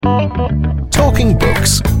Talking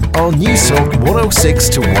Books on News Talk 106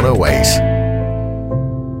 to 108.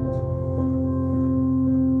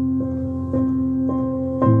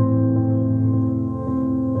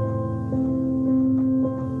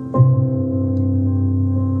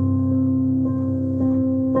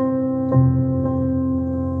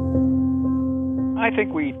 I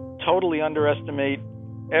think we totally underestimate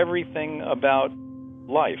everything about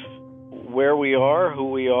life. Where we are,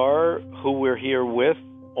 who we're here with,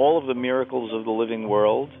 all of the miracles of the living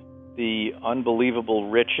world, the unbelievable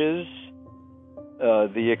riches,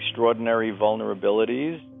 the extraordinary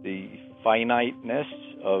vulnerabilities, the finiteness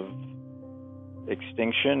of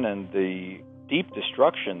extinction, and the deep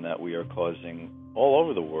destruction that we are causing all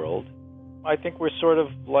over the world. I think we're sort of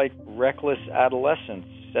like reckless adolescents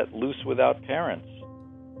set loose without parents.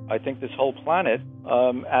 I think this whole planet,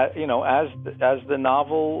 as the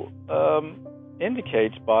novel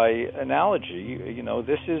indicates by analogy,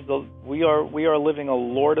 we are living a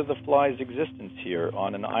Lord of the Flies existence here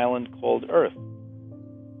on an island called Earth,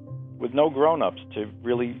 with no grown-ups to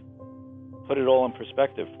really put it all in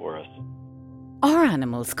perspective for us. Are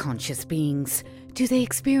animals conscious beings? Do they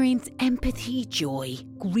experience empathy, joy,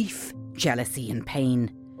 grief, jealousy and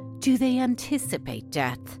pain? Do they anticipate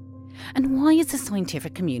death? And why is the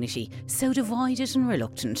scientific community so divided and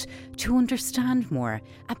reluctant to understand more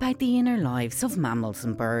about the inner lives of mammals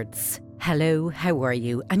and birds? Hello, how are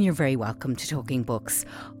you? And you're very welcome to Talking Books.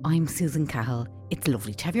 I'm Susan Cahill. It's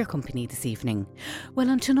lovely to have your company this evening. Well,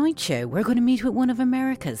 on tonight's show, we're going to meet with one of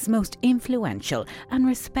America's most influential and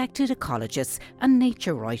respected ecologists and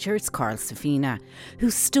nature writers, Carl Safina,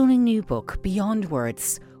 whose stunning new book, Beyond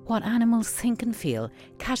Words, What Animals Think and Feel,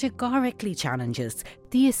 categorically challenges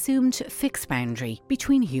the assumed fixed boundary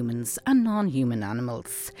between humans and non-human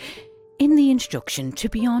animals. In the introduction to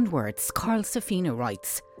Beyond Words, Carl Safina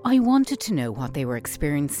writes, I wanted to know what they were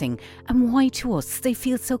experiencing and why to us they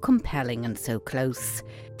feel so compelling and so close.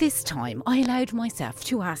 This time I allowed myself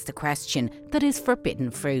to ask the question that is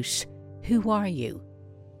forbidden fruit. Who are you?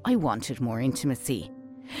 I wanted more intimacy.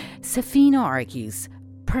 Safina argues,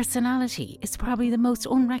 personality is probably the most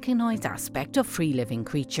unrecognised aspect of free-living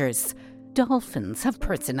creatures. Dolphins have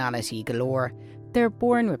personality galore. They're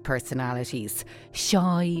born with personalities: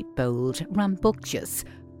 shy, bold, rambunctious,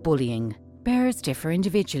 bullying. Bears differ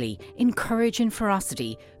individually in courage and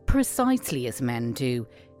ferocity, precisely as men do.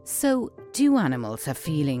 So, do animals have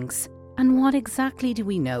feelings? And what exactly do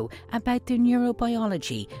we know about the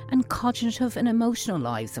neurobiology and cognitive and emotional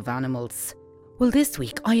lives of animals? Well, this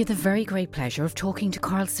week I had the very great pleasure of talking to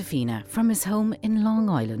Carl Safina from his home in Long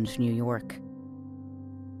Island, New York.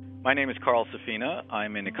 My name is Carl Safina.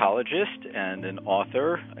 I'm an ecologist and an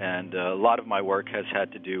author, and a lot of my work has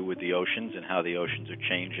had to do with the oceans and how the oceans are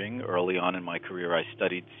changing. Early on in my career, I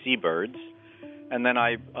studied seabirds, and then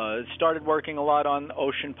I started working a lot on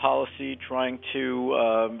ocean policy, trying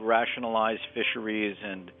to rationalize fisheries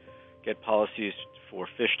and get policies for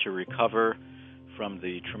fish to recover from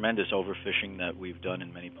the tremendous overfishing that we've done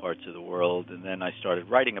in many parts of the world. And then I started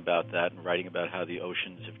writing about that and writing about how the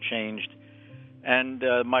oceans have changed. And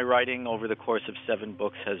my writing over the course of 7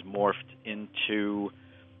 books has morphed into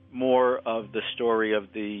more of the story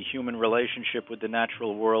of the human relationship with the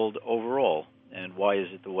natural world overall. And why is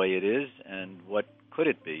it the way it is? And what could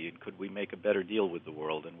it be? And could we make a better deal with the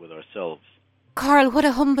world and with ourselves? Carl, what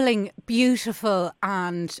a humbling, beautiful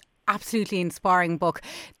and absolutely inspiring book.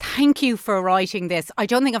 Thank you for writing this. I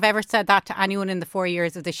don't think I've ever said that to anyone in the 4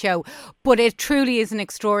 years of the show, but it truly is an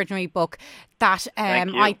extraordinary book that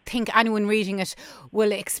I think anyone reading it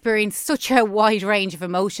will experience such a wide range of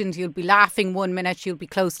emotions. You'll be laughing one minute, you'll be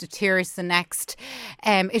close to tears the next.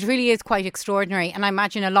 It really is quite extraordinary, and I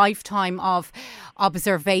imagine a lifetime of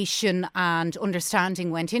observation and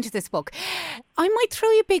understanding went into this book. I might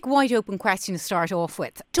throw you a big wide open question to start off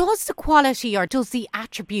with. Does the quality or does the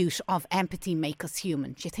attribute of empathy make us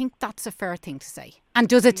human? Do you think that's a fair thing to say? And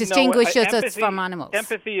does it distinguish us from animals?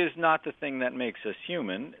 Empathy is not the thing that makes us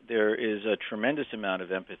human. There is a tremendous amount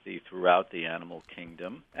of empathy throughout the animal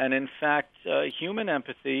kingdom. And in fact, human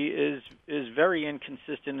empathy is very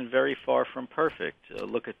inconsistent and very far from perfect.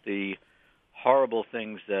 Look at the horrible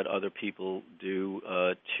things that other people do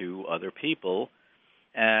to other people,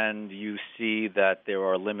 and you see that there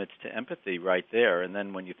are limits to empathy right there. And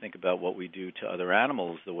then when you think about what we do to other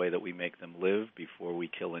animals, the way that we make them live before we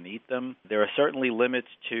kill and eat them, there are certainly limits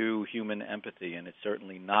to human empathy, and it's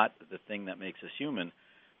certainly not the thing that makes us human.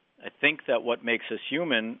 I think that what makes us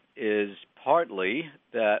human is partly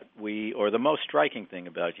that or the most striking thing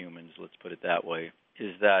about humans, let's put it that way,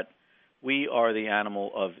 is that we are the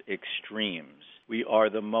animal of extremes. We are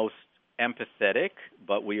the most empathetic,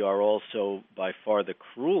 but we are also by far the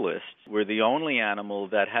cruelest. We're the only animal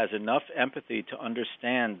that has enough empathy to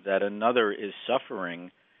understand that another is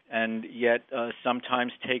suffering, and yet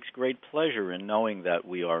sometimes takes great pleasure in knowing that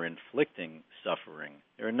we are inflicting suffering.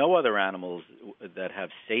 There are no other animals that have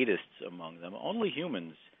sadists among them. Only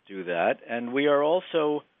humans do that, and we are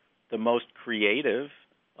also the most creative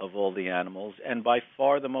of all the animals and by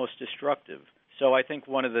far the most destructive. So I think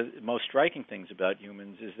one of the most striking things about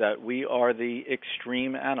humans is that we are the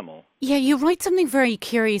extreme animal. Yeah, you write something very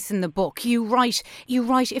curious in the book. You write,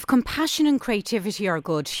 if compassion and creativity are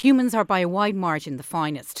good, humans are by a wide margin the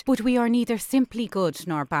finest. But we are neither simply good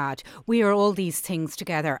nor bad. We are all these things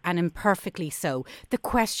together, and imperfectly so. The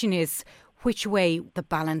question is, which way the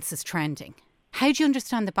balance is trending? How do you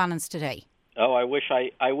understand the balance today? Oh, I wish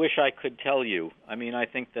I could tell you. I mean, I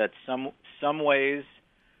think that some ways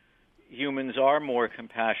humans are more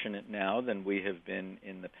compassionate now than we have been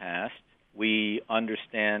in the past. We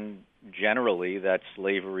understand generally that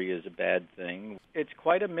slavery is a bad thing. It's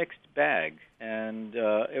quite a mixed bag. And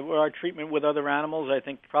our treatment with other animals, I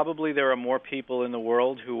think probably there are more people in the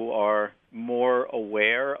world who are more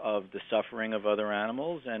aware of the suffering of other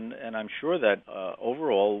animals. And I'm sure that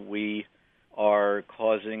overall we are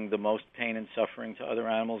causing the most pain and suffering to other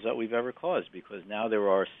animals that we've ever caused, because now there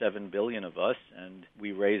are 7 billion of us, and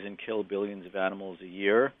we raise and kill billions of animals a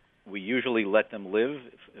year. We usually let them live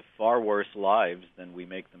far worse lives than we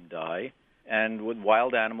make them die. And with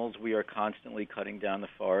wild animals, we are constantly cutting down the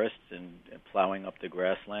forests and plowing up the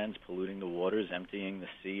grasslands, polluting the waters, emptying the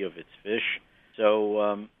sea of its fish.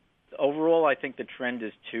 So overall, I think the trend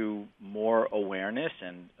is to more awareness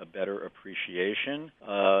and a better appreciation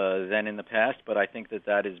than in the past, but I think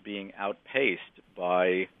that is being outpaced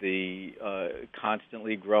by the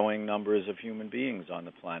constantly growing numbers of human beings on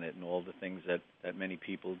the planet and all the things that many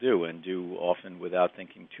people do, and do often without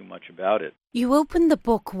thinking too much about it. You open the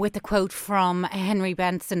book with a quote from Henry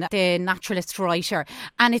Benson, the naturalist writer,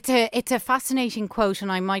 and it's a fascinating quote,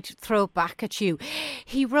 and I might throw it back at you.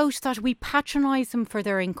 He wrote that we patronise them for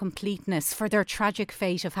their incompleteness, for their tragic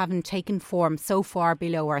fate of having taken form so far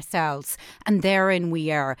below ourselves, and therein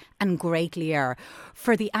we err, and greatly err,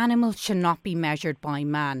 for the animals should not be measured by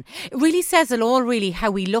man. It really says it all, really, how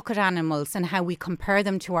we look at animals and how we compare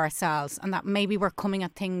them to ourselves, and that maybe we're coming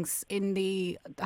at things in the